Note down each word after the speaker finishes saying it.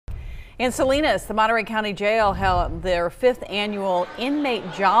In Salinas, the Monterey County Jail held their 5th annual inmate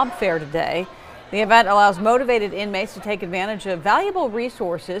job fair today. The event allows motivated inmates to take advantage of valuable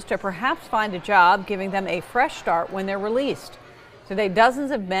resources to perhaps find a job, giving them a fresh start when they're released. Today, dozens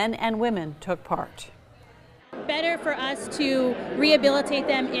of men and women took part. Better for us to rehabilitate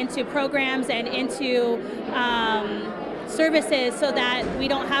them into programs and into services so that we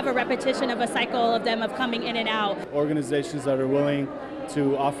don't have a repetition of a cycle of them of coming in and out. Organizations that are willing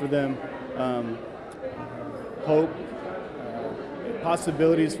to offer them hope,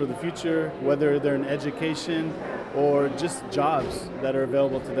 possibilities for the future, whether they're in education or just jobs that are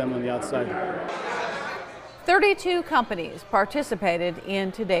available to them on the outside. 32 companies participated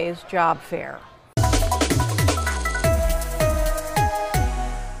in today's job fair.